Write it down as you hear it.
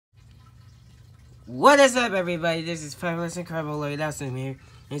What is up, everybody? This is Fabulous Incredible Lloyd Awesome here,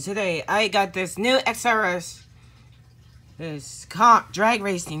 and today I got this new XRS drag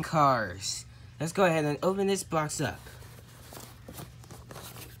racing cars. Let's go ahead and open this box up.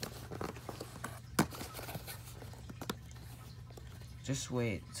 Just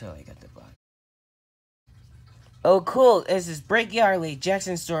wait till I get the box. Oh, cool! This is Brake Yardley,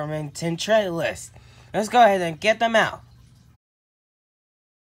 Jackson Storm, and Tim Treadless. Let's go ahead and get them out.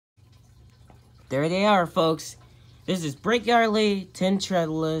 There they are, folks. This is Brake Yardley, Tim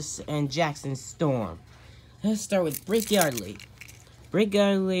Treadless, and Jackson Storm. Let's start with Brake Yardley. Brake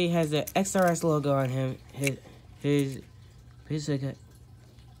Yardley has an XRS logo on him. His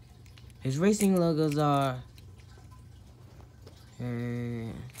racing logos are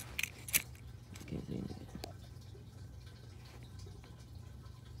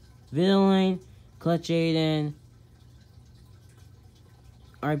Villain, Clutch Aiden,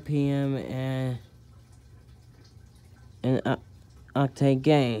 RPM, and Octane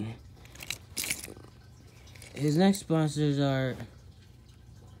Gang. His next sponsors are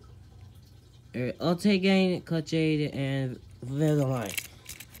Octane Gang, Clutch Aid, and Villain.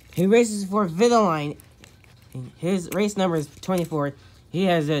 He races for Villain. His race number is 24. He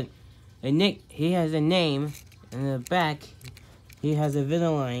has a name in the back. He has a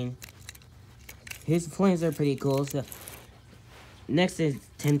Villain. His flames are pretty cool. So next is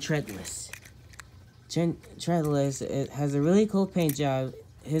Tim Treadless. Tim Treadless has a really cool paint job.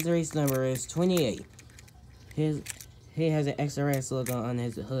 His race number is 28. He has an XRS logo on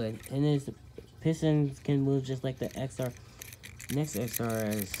his hood, and his pistons can move just like the next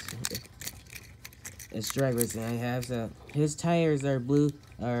XRS. It's drag racing I have. So his tires are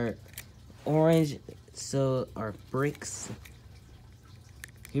orange, so are brakes.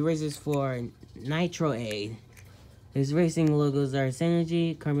 He races for Nitro Aid. His racing logos are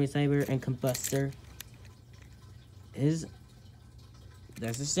Synergy, Carbon Cyber, and Combustor.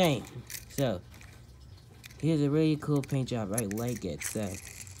 That's the same. So he has a really cool paint job. I like it. So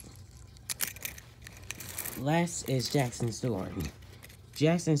last is Jackson Storm.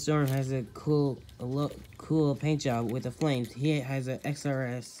 Jackson Storm has a cool paint job with the flames. He has an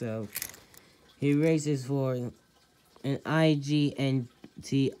XRS, so he races for an IGNTR.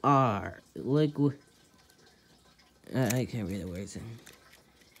 Liquid. I can't read the words.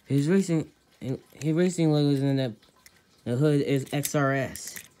 His racing logos in the hood is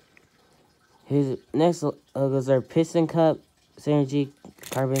XRS. His next logos are Piston Cup, Synergy,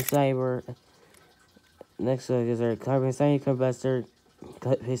 Carbon Cyber. Next logos are Carbon Cyber, Combustor,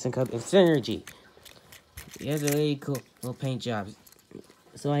 Piston Cup, and Synergy. He has a really cool paint job,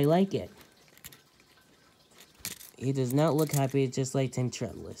 so I like it. He does not look happy, just like Tim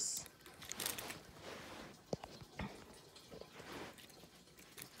Treadless.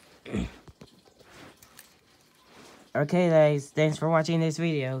 Okay guys, thanks for watching this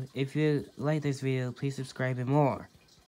video. If you like this video, please subscribe and more.